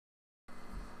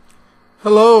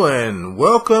Hello and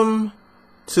welcome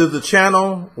to the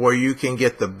channel where you can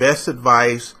get the best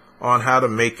advice on how to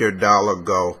make your dollar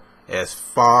go as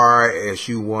far as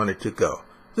you want it to go.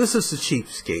 This is the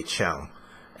Cheapskate channel,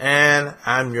 and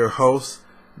I'm your host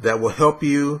that will help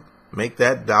you make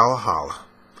that dollar holler.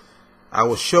 I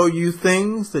will show you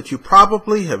things that you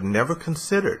probably have never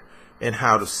considered in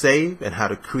how to save and how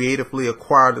to creatively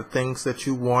acquire the things that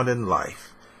you want in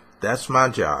life. That's my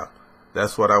job.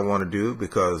 That's what I want to do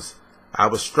because I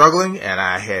was struggling and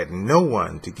I had no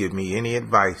one to give me any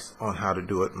advice on how to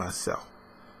do it myself.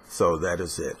 So that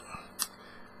is it.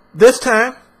 This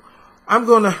time, I'm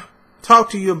going to talk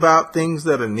to you about things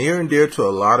that are near and dear to a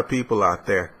lot of people out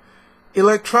there.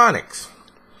 Electronics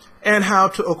and how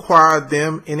to acquire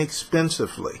them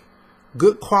inexpensively.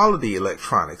 Good quality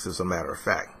electronics, as a matter of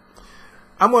fact.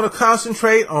 I'm going to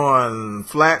concentrate on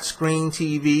flat screen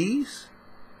TVs.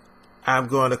 I'm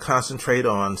going to concentrate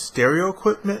on stereo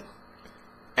equipment.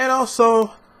 And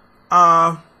also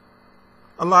a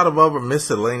lot of other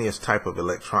miscellaneous type of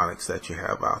electronics that you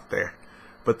have out there.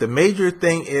 But the major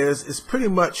thing is it's pretty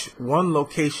much one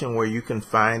location where you can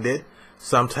find it,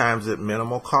 sometimes at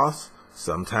minimal cost,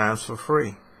 sometimes for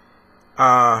free.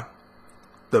 The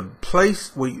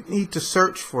place where you need to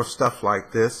search for stuff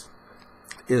like this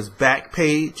is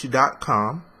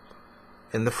Backpage.com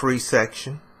in the free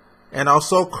section, and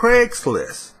also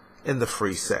Craigslist in the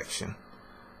free section.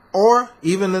 Or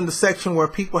even in the section where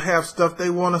people have stuff they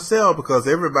want to sell, because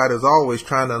everybody's always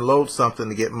trying to unload something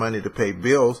to get money to pay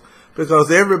bills,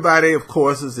 because everybody, of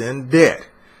course, is in debt,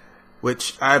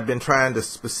 which I've been trying to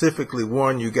specifically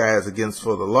warn you guys against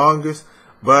for the longest,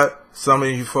 but some of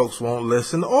you folks won't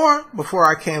listen. Or before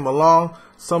I came along,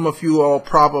 some of you all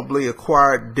probably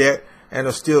acquired debt and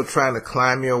are still trying to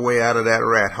climb your way out of that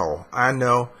rat hole. I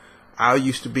know. I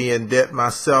used to be in debt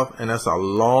myself, and that's a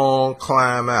long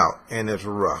climb out, and it's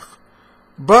rough.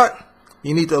 But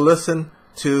you need to listen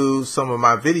to some of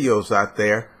my videos out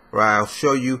there where I'll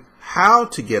show you how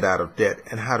to get out of debt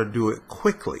and how to do it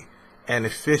quickly and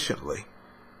efficiently.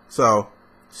 So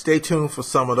stay tuned for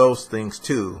some of those things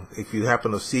too. If you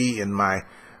happen to see in my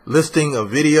listing of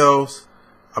videos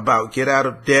about get out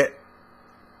of debt,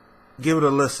 give it a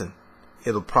listen.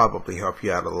 It'll probably help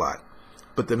you out a lot.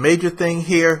 But the major thing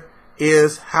here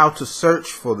is how to search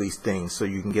for these things so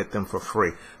you can get them for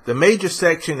free. The major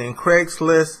section in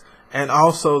Craigslist and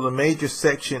also the major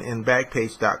section in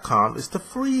Backpage.com is the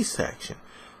free section.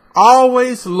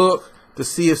 Always look to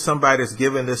see if somebody's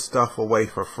giving this stuff away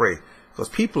for free, because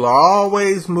people are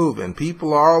always moving.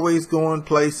 People are always going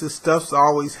places. Stuff's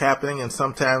always happening, and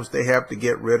sometimes they have to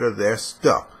get rid of their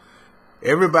stuff.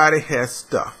 Everybody has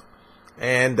stuff,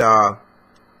 and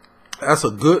that's a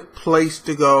good place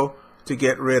to go to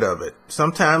get rid of it.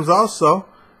 Sometimes also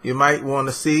you might want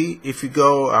to see, if you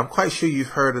go, I'm quite sure you've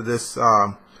heard of this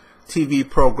TV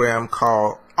program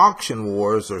called Auction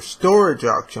Wars or Storage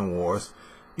Auction Wars.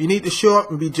 You need to show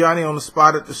up and be Johnny on the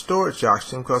spot at the storage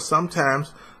auction, because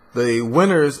sometimes the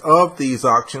winners of these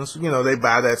auctions, you know, they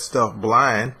buy that stuff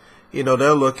blind. You know,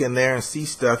 they'll look in there and see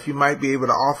stuff. You might be able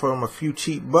to offer them a few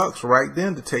cheap bucks right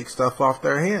then to take stuff off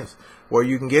their hands, where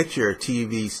you can get your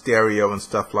TV, stereo, and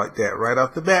stuff like that right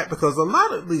off the bat. Because a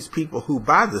lot of these people who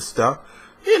buy this stuff,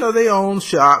 you know, they own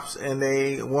shops and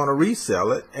they want to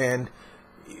resell it, and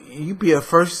you be a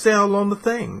first sale on the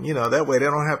thing. You know, that way they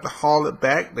don't have to haul it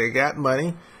back. They got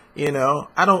money. You know,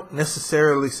 I don't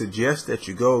necessarily suggest that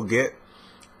you go get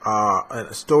a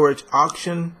storage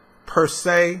auction per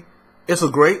se. It's a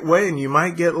great way, and you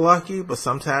might get lucky, but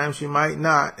sometimes you might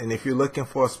not. And if you're looking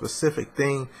for a specific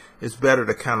thing, it's better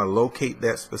to kind of locate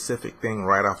that specific thing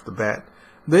right off the bat.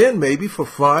 Then maybe for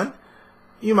fun,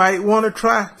 you might want to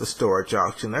try the storage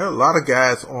auction. There are a lot of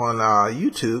guys on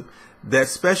YouTube that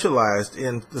specialized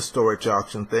in the storage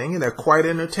auction thing, and they're quite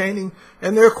entertaining,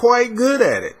 and they're quite good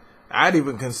at it. I'd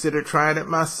even consider trying it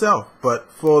myself, but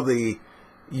for the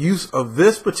use of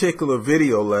this particular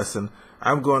video lesson,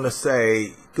 I'm going to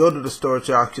say go to the storage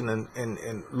auction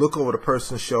and look over the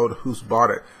person's shoulder who's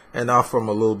bought it and offer them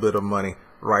a little bit of money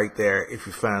right there if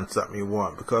you find something you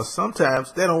want, because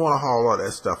sometimes they don't want to haul all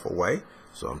that stuff away.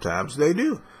 Sometimes they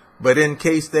do. But in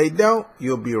case they don't,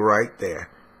 you'll be right there.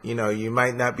 You know, you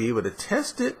might not be able to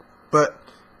test it, but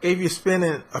if you're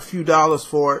spending a few dollars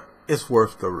for it, it's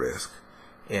worth the risk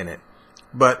in it.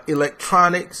 But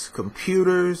electronics,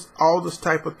 computers, all this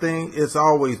type of thing, it's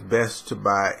always best to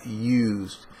buy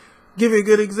used. Give you a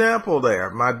good example there.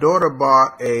 My daughter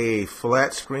bought a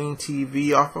flat screen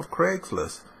TV off of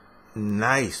Craigslist.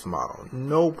 Nice model.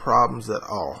 No problems at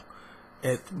all.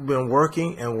 It's been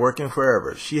working and working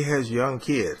forever. She has young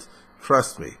kids.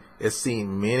 Trust me, it's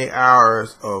seen many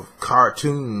hours of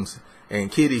cartoons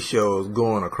and kiddie shows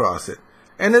going across it.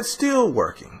 And it's still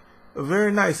working.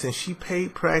 Very nice, and she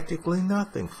paid practically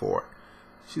nothing for it.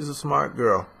 She's a smart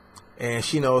girl, and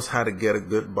she knows how to get a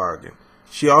good bargain.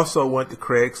 She also went to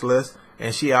Craigslist,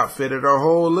 and she outfitted her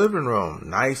whole living room.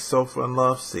 Nice sofa and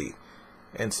love seat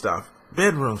and stuff.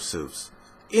 Bedroom suits.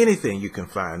 Anything you can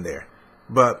find there.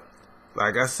 But,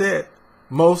 like I said,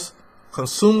 most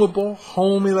consumable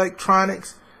home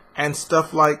electronics and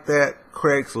stuff like that,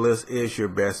 Craigslist is your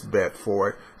best bet for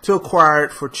it, to acquire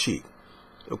it for cheap.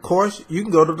 Of course, you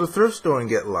can go to the thrift store and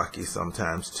get lucky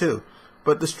sometimes too.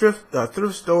 But the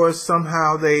thrift stores,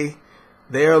 somehow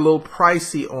they're a little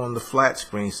pricey on the flat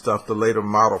screen stuff, the later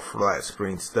model flat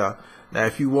screen stuff. Now,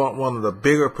 if you want one of the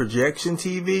bigger projection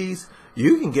TVs,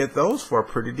 you can get those for a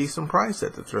pretty decent price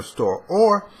at the thrift store.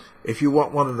 Or if you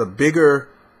want one of the bigger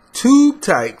tube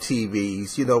type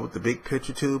TVs, you know, with the big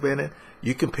picture tube in it,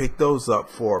 you can pick those up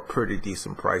for a pretty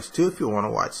decent price too if you want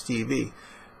to watch TV.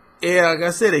 Yeah, like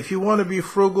I said, if you want to be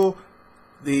frugal,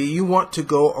 you want to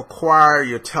go acquire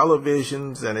your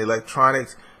televisions and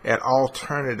electronics at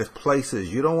alternative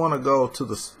places. You don't want to go to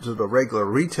the regular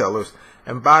retailers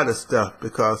and buy the stuff,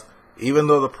 because even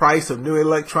though the price of new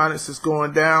electronics is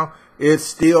going down, it's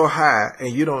still high,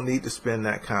 and you don't need to spend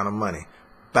that kind of money.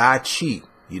 Buy cheap.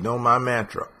 You know my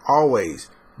mantra. Always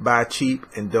buy cheap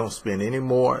and don't spend any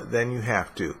more than you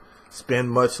have to. Spend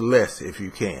much less if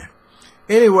you can.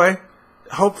 Anyway,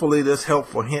 hopefully this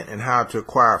helpful hint in how to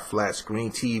acquire a flat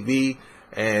screen TV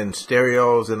and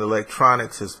stereos and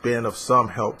electronics has been of some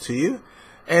help to you.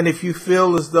 And if you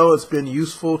feel as though it's been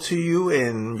useful to you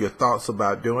in your thoughts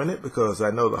about doing it, because I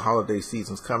know the holiday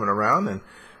season's coming around and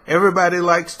everybody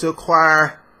likes to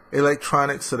acquire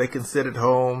electronics so they can sit at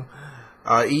home,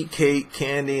 eat cake,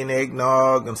 candy, and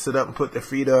eggnog, and sit up and put their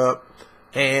feet up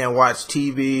and watch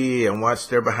TV and watch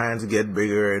their behinds get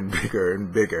bigger and bigger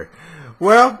and bigger.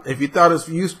 Well, if you thought it's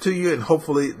useful to you, and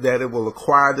hopefully that it will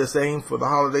acquire this aim for the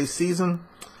holiday season,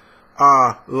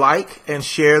 like and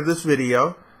share this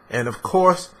video. And of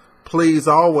course, please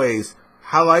always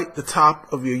highlight the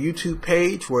top of your YouTube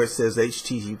page where it says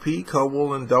http://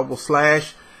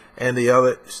 and the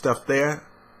other stuff there.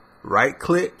 Right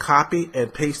click, copy,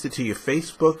 and paste it to your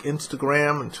Facebook,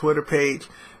 Instagram, and Twitter page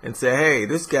and say, hey,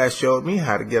 this guy showed me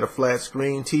how to get a flat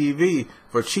screen TV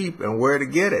for cheap and where to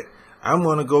get it. I'm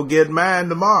going to go get mine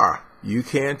tomorrow. You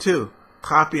can too.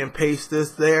 Copy and paste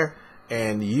this there,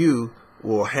 and you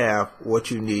will have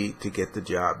what you need to get the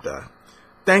job done.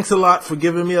 Thanks a lot for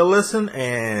giving me a listen,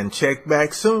 and check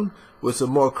back soon with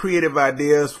some more creative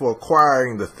ideas for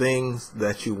acquiring the things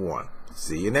that you want.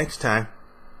 See you next time.